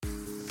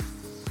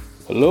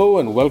Hello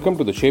and welcome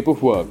to The Shape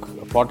of Work,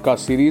 a podcast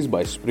series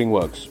by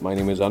Springworks. My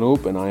name is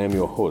Anup and I am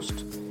your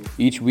host.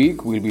 Each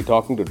week, we'll be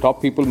talking to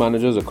top people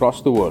managers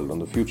across the world on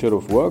the future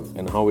of work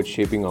and how it's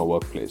shaping our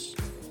workplace.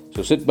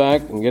 So sit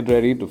back and get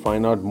ready to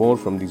find out more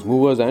from these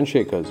movers and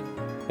shakers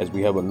as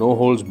we have a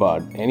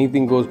no-holds-barred,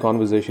 anything-goes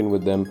conversation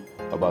with them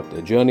about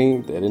their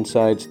journey, their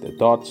insights, their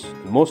thoughts,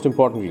 and most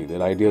importantly,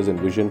 their ideas and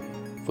vision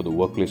for the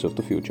workplace of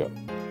the future.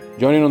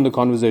 Join in on the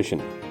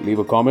conversation, leave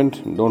a comment,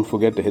 and don't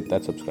forget to hit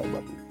that subscribe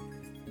button.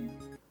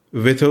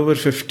 With over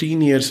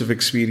 15 years of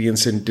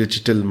experience in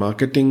digital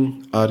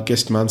marketing, our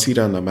guest Mansi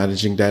Rana,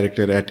 Managing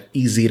Director at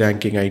Easy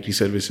Ranking IT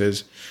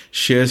Services,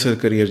 shares her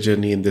career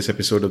journey in this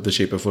episode of the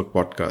Shape of Work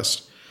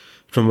podcast.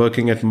 From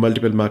working at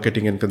multiple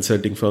marketing and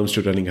consulting firms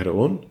to running her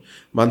own,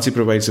 Mansi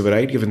provides a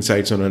variety of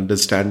insights on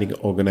understanding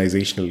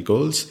organizational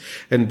goals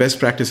and best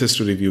practices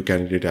to review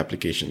candidate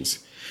applications.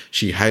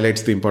 She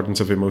highlights the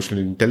importance of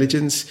emotional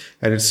intelligence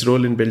and its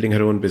role in building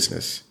her own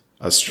business.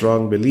 A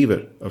strong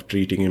believer of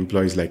treating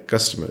employees like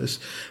customers,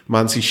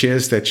 Mansi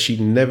shares that she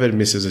never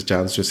misses a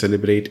chance to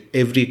celebrate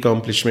every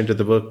accomplishment of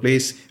the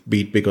workplace,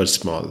 be it big or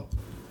small.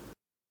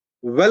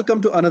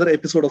 Welcome to another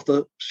episode of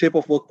the Shape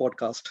of Work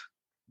podcast.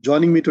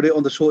 Joining me today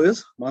on the show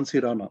is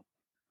Mansi Rana.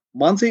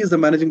 Mansi is the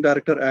Managing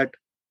Director at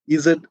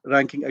Easy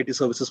Ranking IT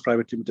Services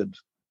Private Limited.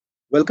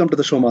 Welcome to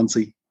the show,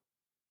 Mansi.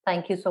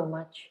 Thank you so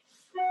much.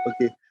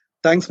 Okay.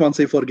 Thanks,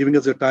 Mansi, for giving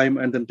us your time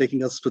and then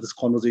taking us to this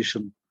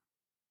conversation.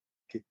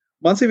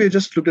 Mansi, we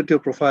just looked at your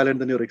profile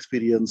and then your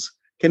experience.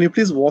 Can you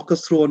please walk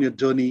us through on your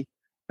journey?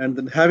 And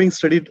then having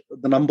studied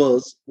the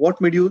numbers, what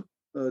made you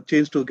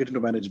change to get into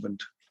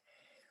management?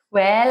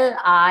 Well,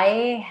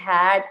 I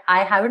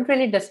haven't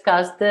really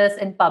discussed this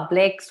in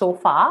public so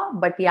far,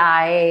 but yeah,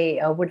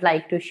 I would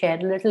like to share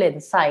a little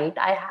insight.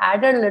 I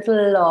had a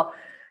little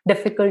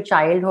difficult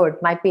childhood.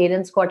 My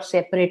parents got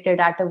separated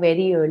at a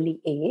very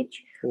early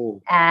age.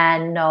 Oh.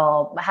 And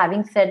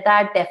having said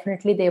that,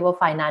 definitely there were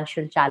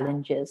financial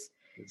challenges.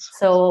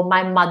 So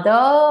my mother,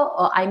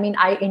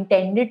 I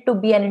intended to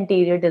be an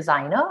interior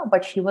designer,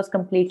 but she was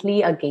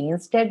completely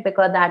against it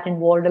because that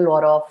involved a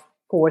lot of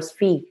course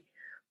fee.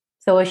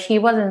 So she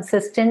was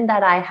insistent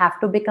that I have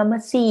to become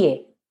a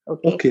CA.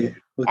 Okay.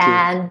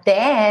 And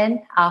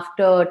then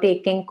after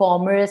taking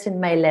commerce in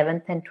my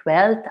 11th and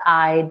 12th,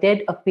 I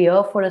did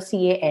appear for a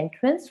CA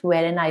entrance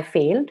wherein I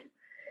failed.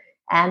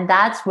 And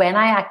that's when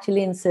I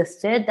actually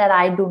insisted that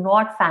I do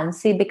not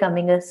fancy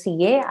becoming a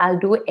CA. I'll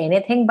do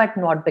anything but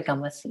not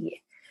become a CA.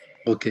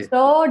 Okay.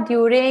 So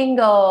during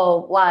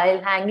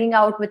while hanging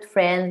out with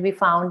friends, we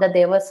found that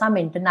there were some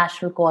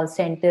international call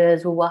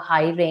centers who were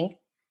hiring.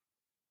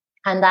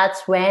 And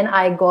that's when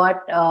I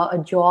got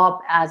a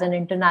job as an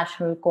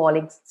international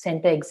calling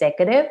center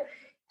executive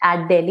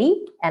at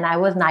Delhi. And I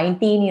was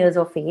 19 years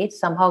of age,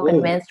 somehow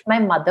convinced my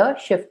mother,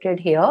 shifted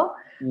here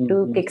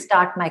to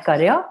kickstart my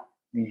career.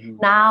 Mm-hmm.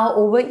 Now,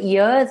 over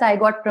years, I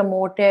got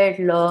promoted,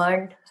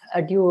 learned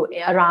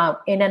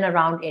in and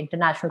around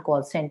international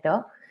call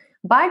center.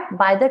 But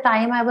by the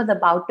time I was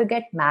about to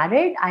get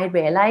married, I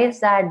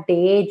realized that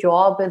day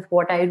job is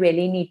what I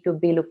really need to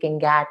be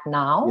looking at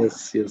now.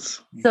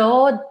 Yes.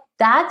 So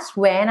that's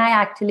when I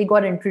actually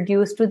got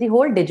introduced to the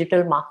whole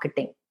digital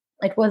marketing.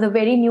 It was a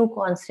very new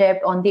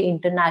concept on the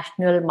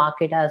international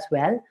market as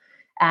well.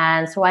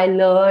 And so I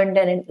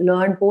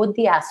learned both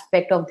the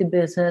aspect of the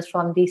business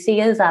from the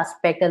sales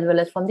aspect as well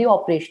as from the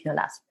operational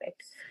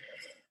aspect.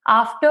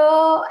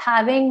 After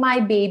having my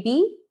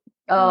baby,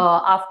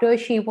 after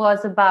she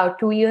was about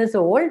 2 years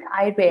old,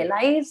 I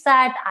realized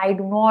that I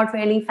do not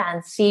really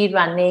fancy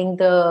running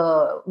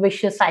the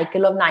vicious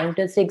cycle of 9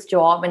 to 6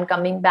 job and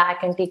coming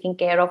back and taking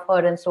care of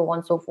her and so on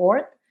and so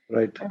forth.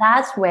 Right. And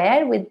that's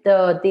where, with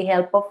the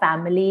help of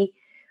family,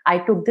 I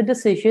took the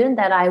decision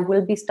that I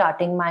will be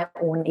starting my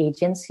own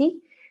agency,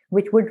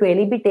 which would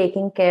really be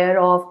taking care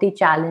of the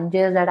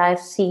challenges that I've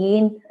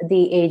seen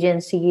the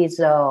agencies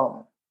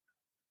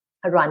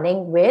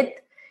running with.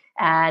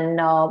 And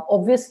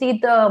obviously,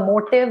 the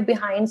motive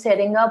behind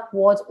setting up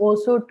was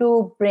also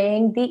to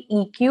bring the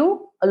EQ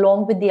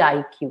along with the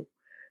IQ,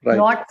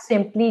 not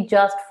simply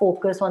just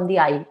focus on the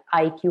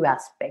IQ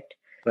aspect.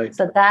 Right.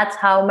 So that's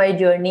how my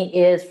journey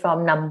is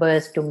from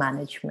numbers to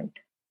management.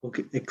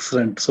 Okay,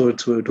 excellent. So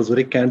it was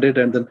very candid,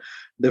 and then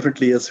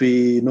definitely, as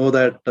we know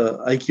that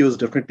IQ is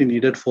definitely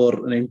needed for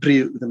an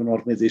entry within an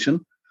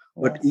organization,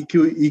 but Yes.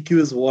 EQ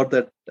is what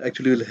that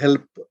actually will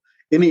help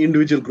any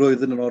individual grow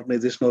within an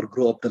organization or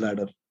grow up the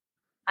ladder.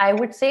 I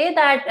would say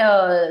that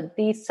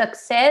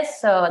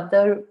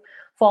the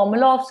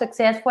formula of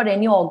success for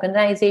any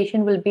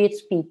organization will be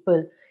its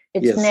people.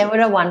 It's never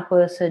a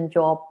one-person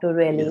job to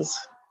really.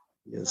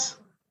 Yes.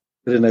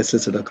 Very nicely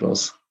said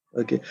across.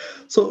 Okay.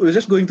 So we're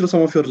just going through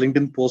some of your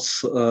LinkedIn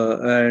posts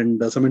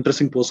and some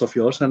interesting posts of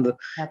yours. And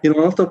in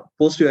one of the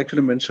posts, you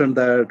actually mentioned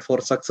that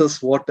for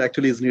success, what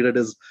actually is needed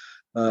is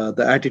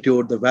the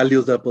attitude, the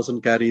values that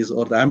person carries,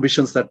 or the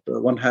ambitions that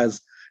one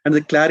has, and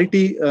the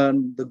clarity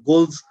and the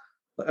goals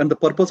and the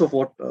purpose of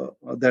what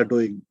they're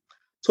doing.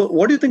 So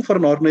what do you think for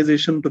an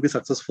organization to be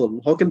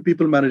successful? How can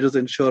people managers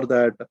ensure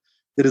that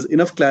there is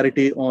enough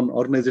clarity on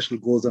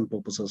organizational goals and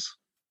purposes?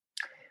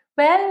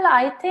 Well,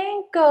 I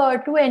think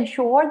to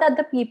ensure that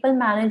the people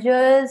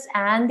managers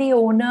and the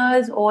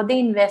owners or the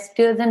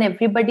investors and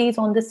everybody is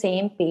on the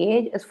same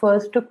page is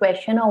first to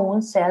question our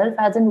own self,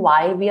 as in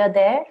why we are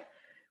there,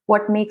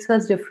 what makes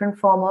us different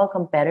from our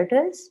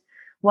competitors.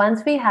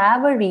 Once we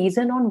have a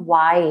reason on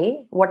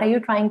why, what are you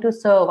trying to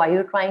serve? Are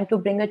you trying to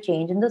bring a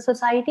change in the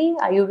society?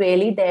 Are you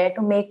really there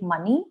to make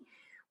money?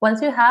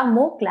 Once you have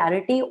more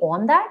clarity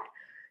on that,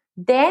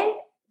 then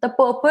the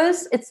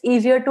purpose, it's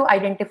easier to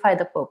identify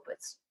the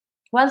purpose.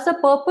 Once the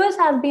purpose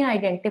has been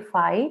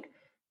identified,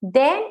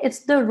 then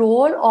it's the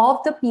role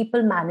of the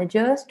people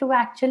managers to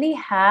actually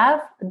have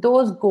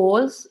those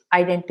goals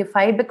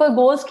identified, because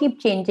goals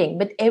keep changing.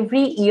 With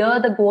every year,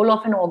 the goal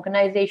of an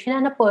organization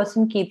and a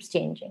person keeps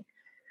changing.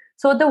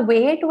 So the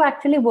way to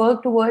actually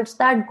work towards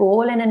that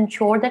goal and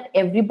ensure that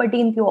everybody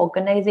in the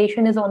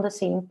organization is on the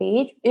same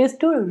page is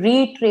to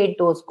reiterate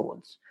those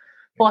goals.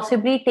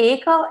 Possibly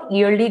take a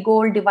yearly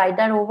goal, divide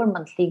that over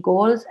monthly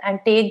goals, and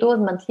take those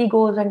monthly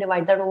goals and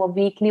divide that over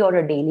weekly or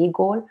a daily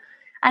goal.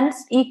 And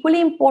it's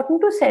equally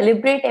important to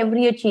celebrate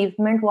every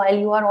achievement while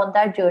you are on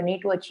that journey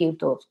to achieve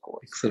those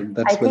goals. Excellent.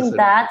 I think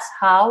that's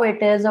how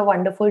it is a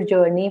wonderful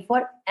journey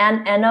for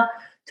and a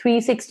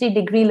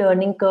 360-degree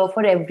learning curve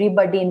for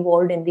everybody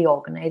involved in the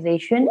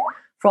organization,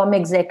 from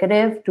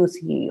executive to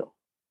CEO.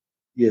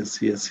 Yes.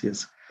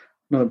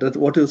 No, that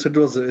what you said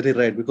was very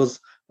right,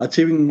 because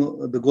achieving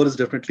the goal is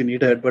definitely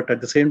needed, but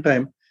at the same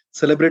time,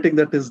 celebrating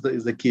that is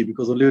the key,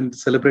 because only when we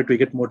celebrate, we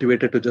get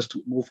motivated to just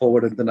move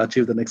forward and then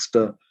achieve the next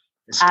step.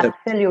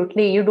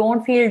 Absolutely. You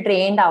don't feel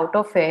drained out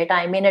of it.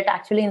 I mean, it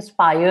actually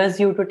inspires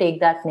you to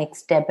take that next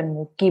step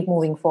and keep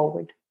moving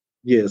forward.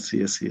 Yes.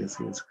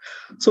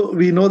 So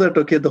we know that,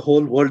 okay, the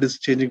whole world is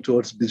changing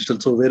towards digital.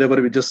 So wherever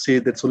we just say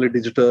that's only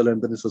digital,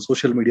 and then it's a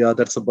social media,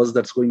 that's a buzz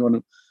that's going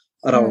on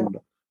around.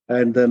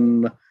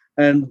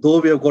 And though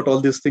we have got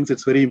all these things,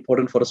 it's very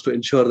important for us to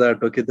ensure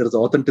that, okay, there's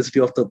authenticity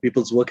of the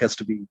people's work has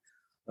to be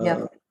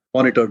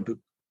monitored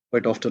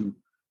quite often.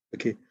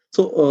 Okay.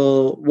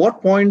 So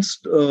what points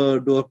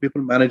do a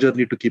people manager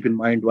need to keep in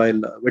mind while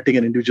vetting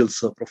an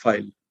individual's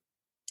profile?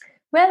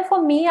 Well,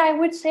 for me, I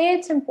would say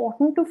it's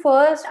important to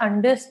first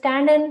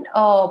understand and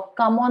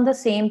come on the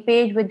same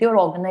page with your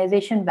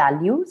organization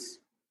values.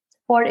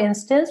 For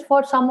instance,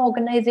 for some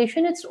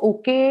organization, it's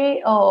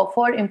okay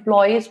for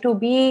employees to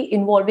be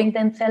involving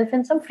themselves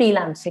in some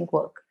freelancing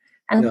work.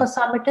 And for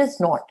some, it is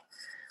not.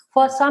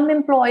 For some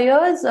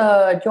employers,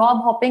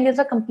 job hopping is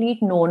a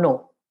complete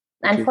no-no.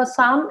 And for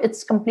some,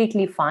 it's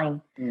completely fine.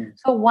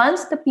 So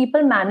once the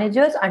people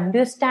managers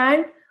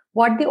understand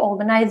what the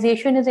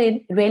organization is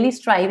really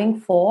striving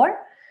for,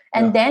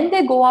 and then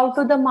they go out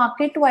to the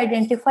market to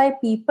identify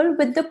people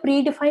with the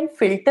predefined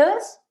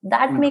filters,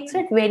 that makes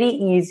it very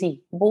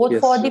easy, both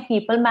for the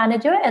people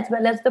manager as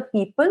well as the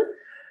people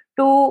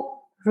to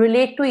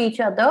relate to each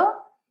other,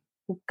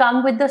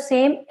 come with the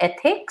same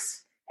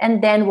ethics,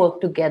 and then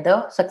work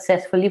together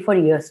successfully for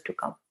years to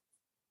come.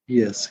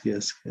 Yes.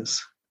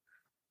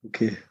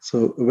 Okay,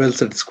 so well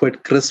said. It's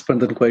quite crisp and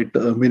then quite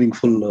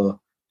meaningful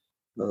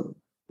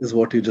is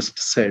what you just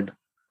said.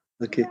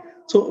 Okay,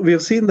 so we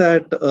have seen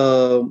that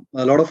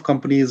a lot of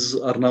companies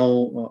are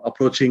now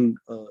approaching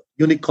a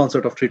unique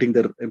concept of treating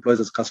their employees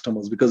as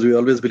customers, because we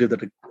always believe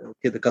that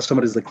the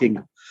customer is the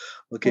king.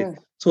 Okay,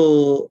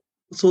 so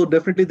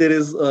definitely there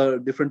is a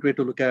different way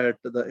to look at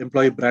the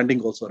employee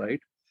branding also,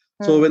 right?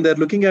 So when they're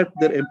looking at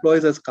their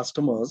employees as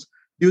customers,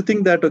 do you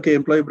think that, okay,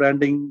 employee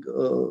branding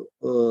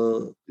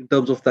in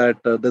terms of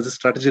that, does the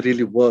strategy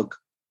really work?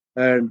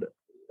 And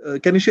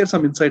can you share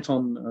some insights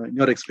on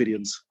your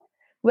experience?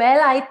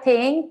 Well, I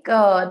think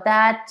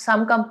that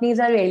some companies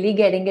are really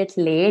getting it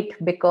late,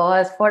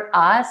 because for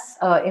us,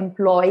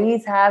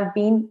 employees have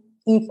been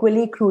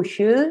equally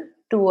crucial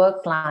to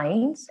our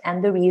clients.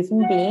 And the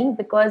reason being,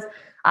 because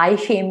I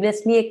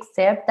shamelessly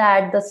accept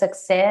that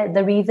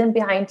the reason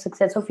behind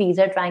success of EZ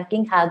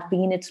ranking has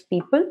been its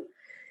people.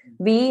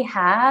 We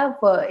have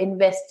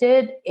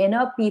invested in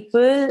our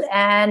people,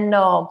 and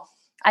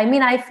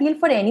I feel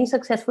for any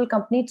successful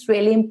company, it's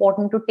really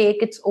important to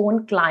take its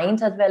own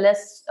clients as well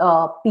as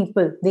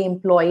people, the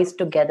employees,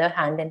 together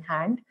hand in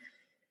hand.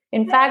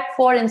 In fact,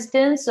 for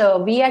instance,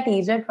 we at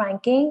EZ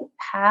Ranking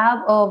have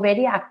a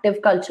very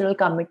active cultural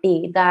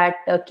committee that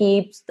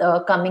keeps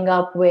coming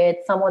up with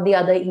some of the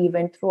other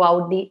events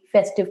throughout the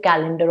festive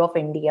calendar of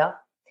India.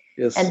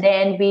 Yes. And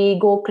then we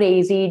go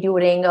crazy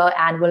during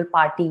annual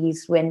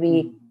parties when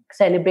we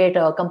celebrate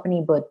a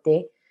company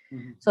birthday.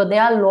 So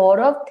there are a lot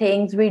of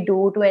things we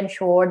do to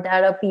ensure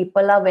that our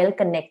people are well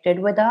connected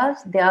with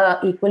us. They are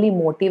equally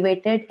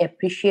motivated,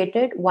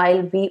 appreciated,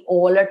 while we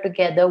all are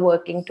together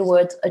working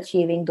towards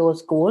achieving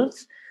those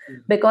goals.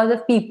 Because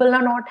if people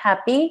are not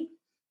happy,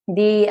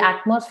 the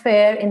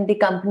atmosphere in the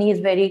company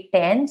is very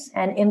tense.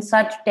 And in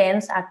such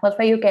tense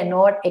atmosphere, you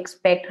cannot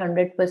expect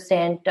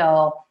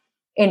 100%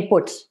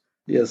 inputs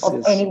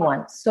of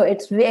anyone. So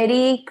it's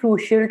very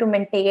crucial to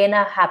maintain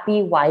a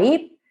happy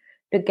vibe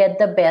to get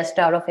the best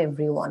out of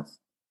everyone.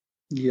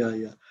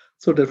 Yeah.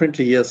 So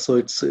definitely, yes. So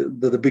it's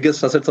the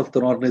biggest assets of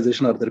the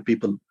organization are their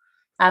people.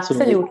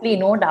 Absolutely,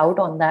 no doubt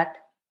on that.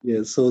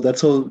 Yes, so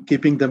that's how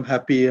keeping them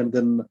happy and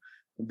then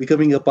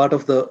becoming a part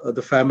of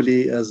the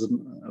family as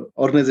an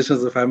organization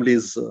as a family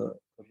is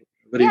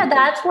very Yeah, important.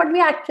 that's what we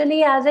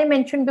actually, as I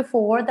mentioned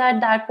before,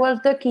 that was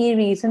the key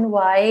reason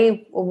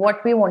why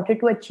what we wanted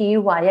to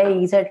achieve via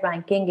EZ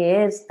ranking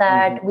is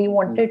that we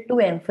wanted to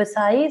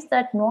emphasize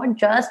that not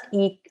just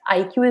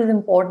IQ is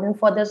important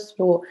for the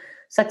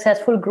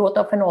successful growth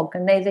of an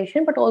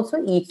organization, but also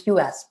EQ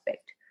aspect.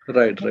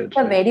 Right, These right,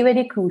 are right. very,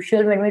 very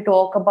crucial when we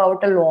talk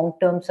about a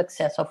long-term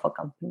success of a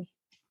company.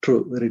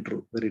 True, very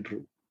true, very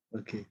true.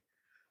 Okay.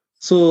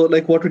 So,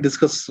 like what we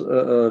discussed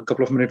a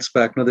couple of minutes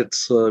back, now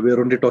that's we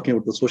are only talking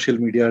about the social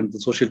media and the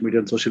social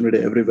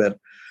media everywhere,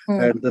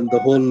 and then the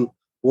whole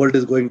world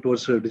is going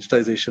towards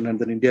digitization, and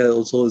then India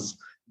also is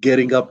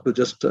gearing up to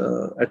just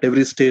at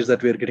every stage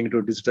that we are getting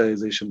into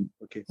digitization.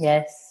 Okay,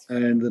 Yes.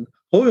 and then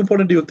how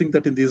important do you think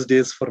that in these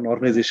days for an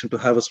organization to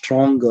have a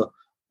strong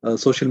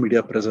social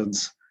media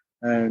presence,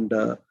 and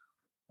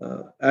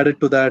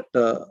added to that,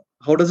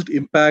 how does it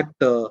impact?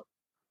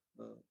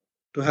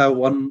 To have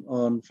one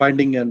on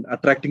finding and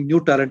attracting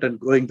new talent and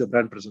growing the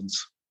brand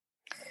presence?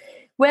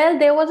 Well,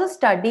 there was a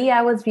study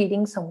I was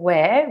reading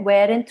somewhere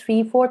wherein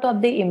three-fourths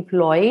of the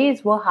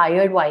employees were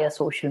hired via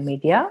social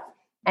media,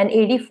 and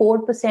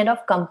 84%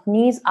 of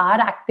companies are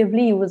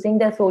actively using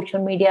their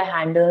social media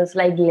handles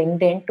like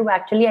LinkedIn to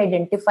actually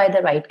identify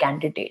the right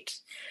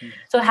candidates.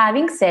 So,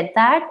 having said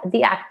that,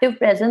 the active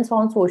presence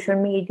on social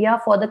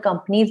media for the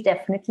companies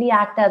definitely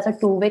act as a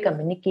two-way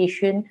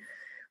communication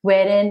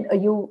wherein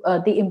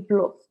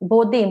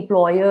both the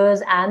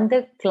employers and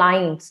the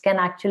clients can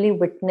actually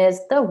witness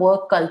the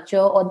work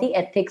culture or the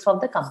ethics of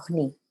the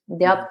company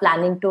they are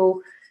planning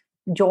to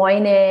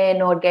join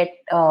in or get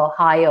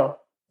hire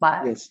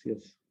by Yes,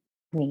 yes,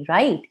 me,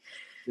 right?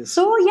 yes,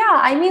 So yeah,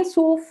 I mean,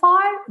 so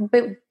far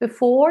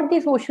before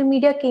the social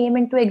media came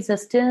into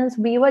existence,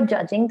 we were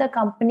judging the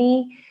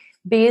company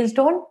based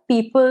on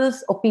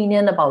people's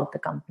opinion about the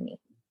company,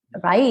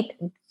 right?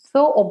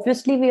 So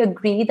obviously, we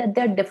agree that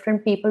there are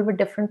different people with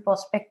different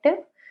perspective.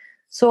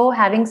 So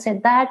having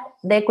said that,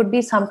 there could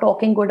be some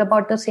talking good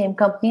about the same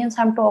company and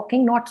some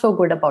talking not so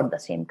good about the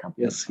same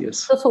company. yes, yes,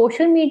 So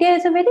social media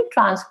is a very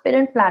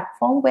transparent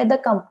platform where the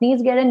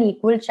companies get an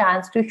equal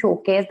chance to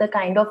showcase the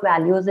kind of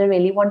values they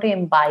really want to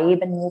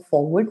imbibe and move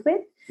forward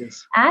with.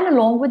 yes. And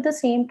along with the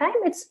same time,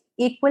 it's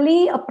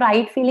equally a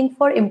pride feeling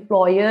for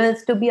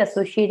employers to be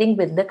associating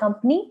with the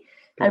company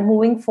and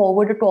moving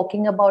forward to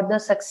talking about the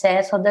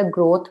success or the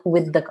growth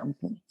with the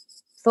company.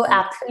 So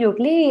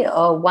absolutely,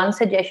 one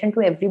suggestion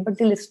to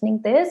everybody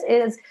listening this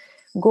is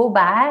go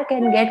back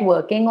and get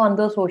working on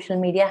those social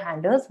media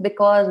handles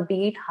because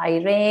be it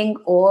hiring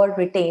or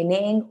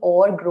retaining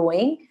or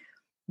growing,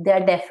 they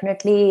are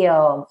definitely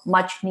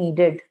much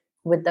needed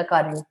with the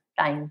current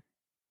time.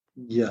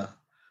 Yeah.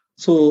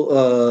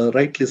 So,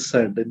 rightly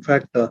said. In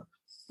fact,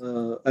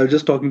 I was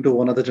just talking to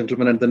one other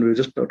gentleman, and then we were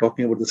just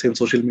talking about the same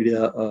social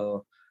media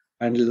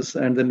handles.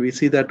 And then we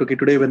see that, okay,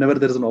 today, whenever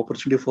there is an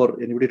opportunity for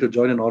anybody to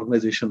join an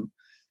organization,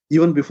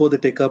 even before they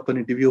take up an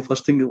interview,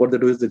 first thing what they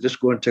do is they just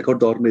go and check out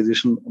the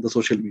organization on the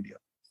social media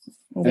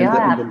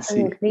Yeah, and then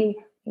see. absolutely.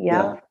 Yeah.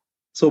 Yeah.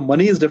 So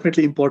money is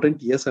definitely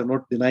important. Yes, I'm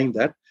not denying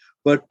that.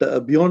 But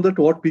beyond that,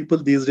 what people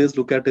these days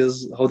look at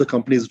is how the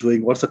company is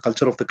doing. What's the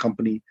culture of the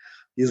company?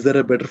 Is there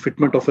a better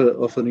fitment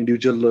of an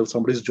individual? Or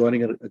somebody is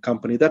joining a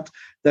company. That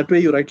way,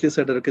 you rightly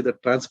said that okay, the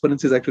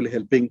transparency is actually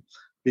helping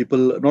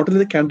people, not only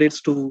the candidates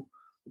to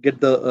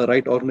get the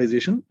right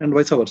organization, and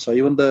vice versa.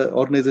 Even the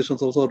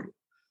organizations also are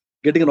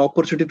getting an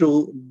opportunity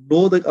to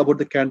know about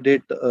the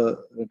candidate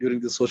during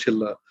the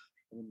social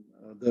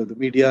the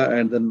media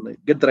and then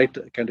get the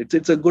right candidates.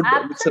 It's a good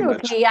mix and match.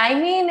 Absolutely. I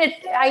mean,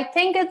 I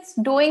think it's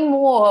doing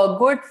more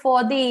good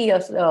for the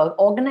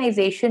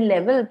organization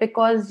level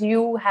because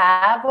you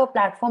have a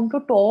platform to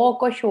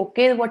talk or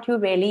showcase what you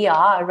really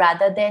are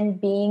rather than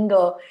being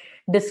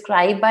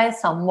described by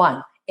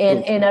someone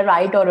in a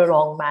right or a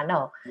wrong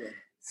manner. Yeah.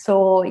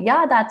 So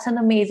yeah, that's an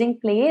amazing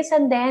place.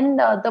 And then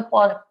the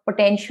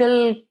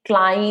potential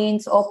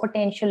clients or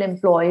potential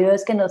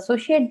employers can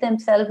associate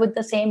themselves with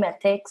the same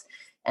ethics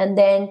and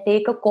then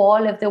take a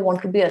call if they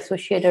want to be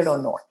associated or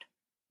not.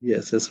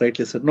 Yes, yes,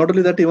 rightly said. Not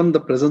only that, even the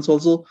presence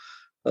also,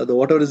 the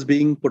whatever is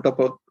being put up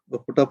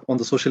on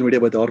the social media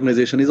by the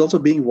organization is also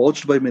being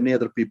watched by many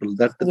other people.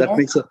 That Yes,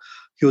 makes a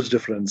huge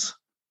difference.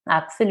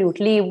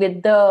 absolutely.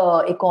 With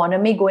the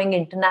economy going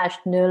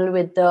international,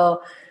 with the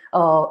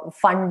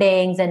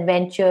fundings and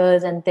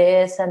ventures and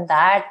this and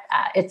that,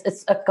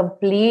 it's a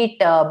complete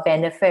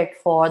benefit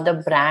for the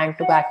brand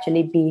to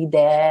actually be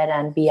there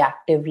and be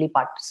actively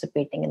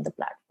participating in the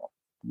platform.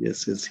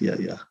 Yes, yes, yeah,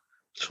 yeah.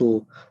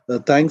 So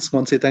thanks,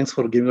 Mansi. Thanks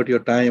for giving out your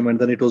time. And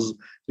then it was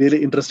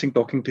really interesting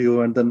talking to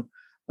you. And then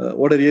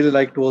what I really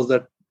liked was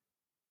that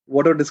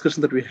whatever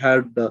discussion that we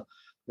had, the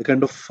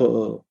kind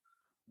of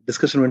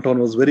discussion went on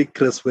was very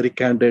crisp, very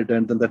candid,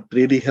 and then that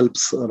really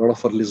helps a lot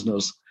of our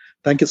listeners.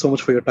 Thank you so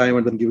much for your time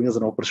and then giving us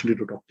an opportunity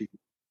to talk to you.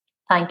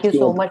 Thank you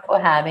so much for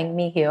having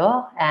me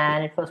here,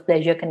 and it was a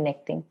pleasure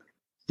connecting.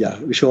 Yeah,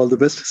 wish you all the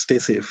best. Stay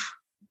safe.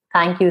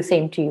 Thank you.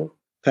 Same to you.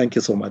 Thank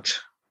you so much.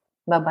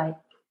 Bye-bye.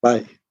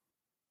 Bye.